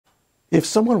If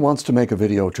someone wants to make a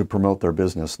video to promote their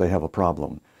business, they have a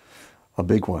problem. A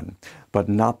big one, but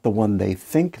not the one they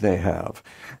think they have.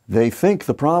 They think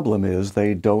the problem is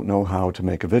they don't know how to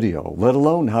make a video, let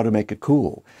alone how to make it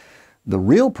cool. The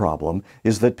real problem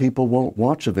is that people won't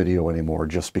watch a video anymore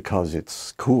just because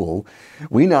it's cool.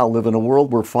 We now live in a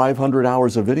world where 500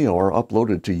 hours of video are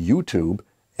uploaded to YouTube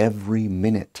every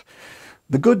minute.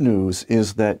 The good news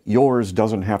is that yours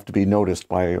doesn't have to be noticed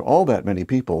by all that many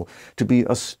people to be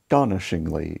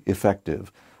astonishingly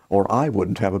effective, or I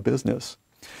wouldn't have a business.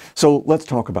 So let's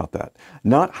talk about that.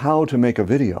 Not how to make a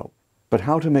video, but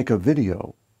how to make a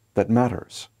video that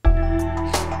matters.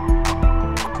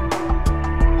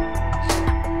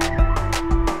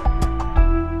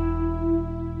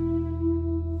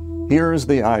 Here's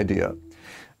the idea.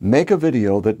 Make a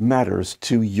video that matters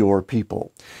to your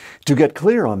people. To get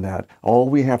clear on that, all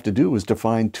we have to do is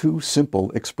define two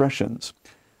simple expressions: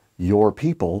 your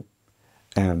people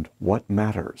and what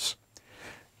matters.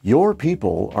 Your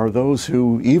people are those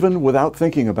who, even without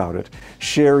thinking about it,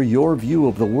 share your view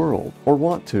of the world or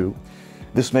want to.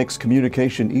 This makes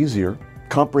communication easier,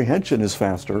 comprehension is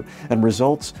faster, and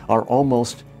results are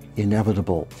almost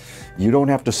inevitable. You don't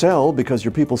have to sell because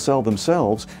your people sell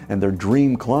themselves, and they're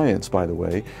dream clients, by the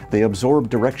way. They absorb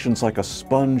directions like a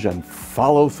sponge and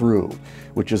follow through,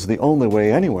 which is the only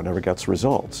way anyone ever gets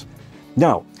results.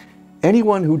 Now,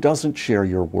 anyone who doesn't share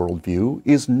your worldview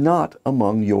is not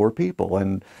among your people,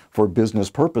 and for business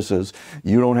purposes,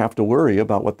 you don't have to worry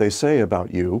about what they say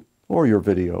about you or your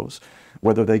videos,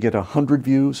 whether they get 100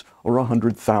 views or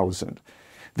 100,000.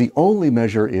 The only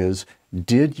measure is,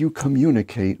 did you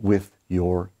communicate with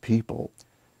your people?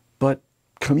 But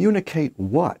communicate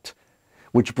what?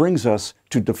 Which brings us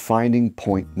to defining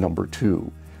point number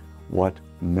 2, what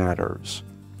matters.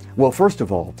 Well, first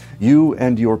of all, you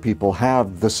and your people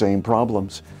have the same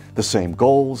problems, the same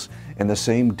goals, and the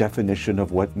same definition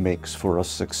of what makes for a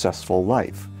successful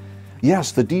life.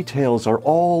 Yes, the details are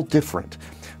all different,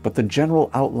 but the general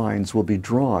outlines will be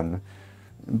drawn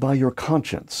by your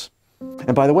conscience.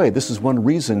 And by the way, this is one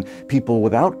reason people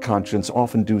without conscience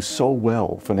often do so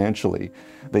well financially.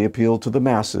 They appeal to the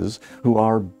masses who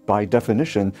are, by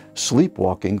definition,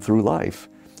 sleepwalking through life,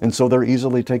 and so they're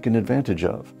easily taken advantage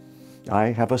of. I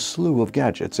have a slew of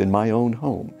gadgets in my own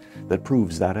home that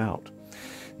proves that out.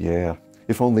 Yeah,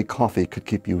 if only coffee could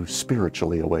keep you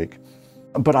spiritually awake.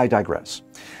 But I digress.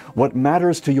 What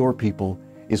matters to your people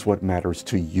is what matters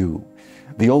to you.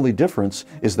 The only difference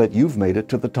is that you've made it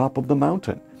to the top of the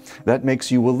mountain. That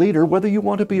makes you a leader whether you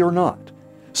want to be or not.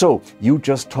 So you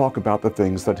just talk about the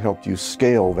things that helped you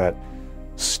scale that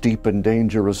steep and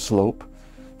dangerous slope.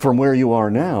 From where you are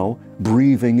now,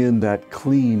 breathing in that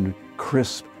clean,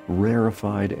 crisp,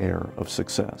 rarefied air of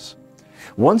success.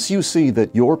 Once you see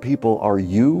that your people are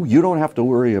you, you don't have to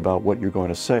worry about what you're going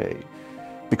to say,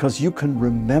 because you can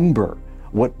remember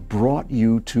what brought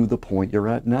you to the point you're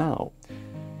at now.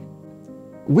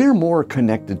 We're more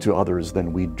connected to others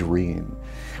than we dream,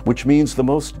 which means the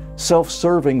most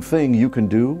self-serving thing you can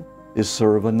do is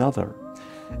serve another.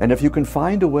 And if you can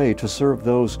find a way to serve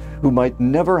those who might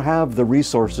never have the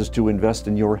resources to invest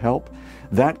in your help,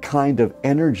 that kind of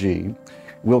energy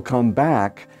will come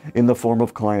back in the form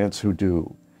of clients who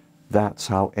do. That's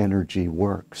how energy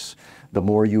works. The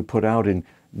more you put out in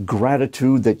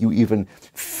gratitude that you even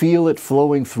feel it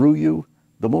flowing through you,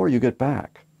 the more you get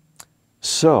back.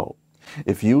 So,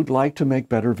 if you'd like to make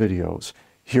better videos,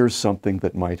 here's something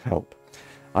that might help.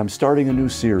 I'm starting a new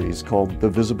series called The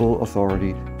Visible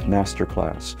Authority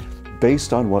Masterclass,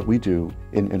 based on what we do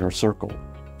in Inner Circle,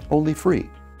 only free.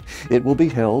 It will be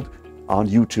held on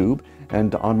YouTube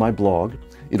and on my blog.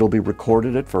 It'll be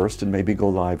recorded at first and maybe go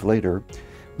live later.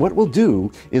 What we'll do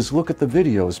is look at the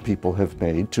videos people have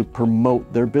made to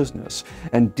promote their business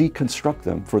and deconstruct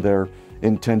them for their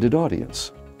intended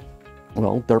audience.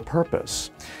 Well, their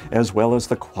purpose, as well as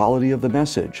the quality of the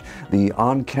message, the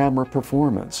on-camera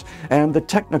performance, and the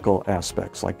technical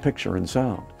aspects like picture and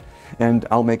sound. And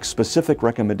I'll make specific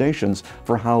recommendations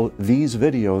for how these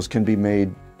videos can be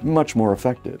made much more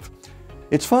effective.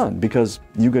 It's fun because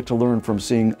you get to learn from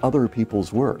seeing other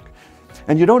people's work.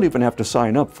 And you don't even have to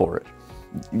sign up for it.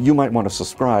 You might want to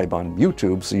subscribe on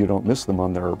YouTube so you don't miss them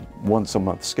on their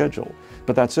once-a-month schedule,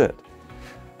 but that's it.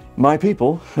 My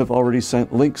people have already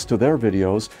sent links to their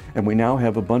videos, and we now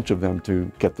have a bunch of them to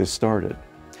get this started.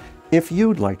 If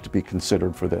you'd like to be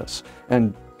considered for this,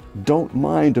 and don't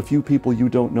mind a few people you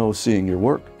don't know seeing your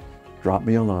work, drop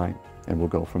me a line and we'll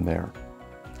go from there.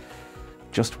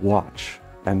 Just watch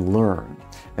and learn,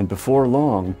 and before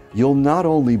long, you'll not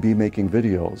only be making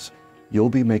videos, you'll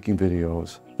be making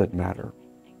videos that matter.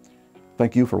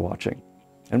 Thank you for watching,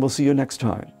 and we'll see you next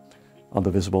time on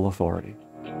the Visible Authority.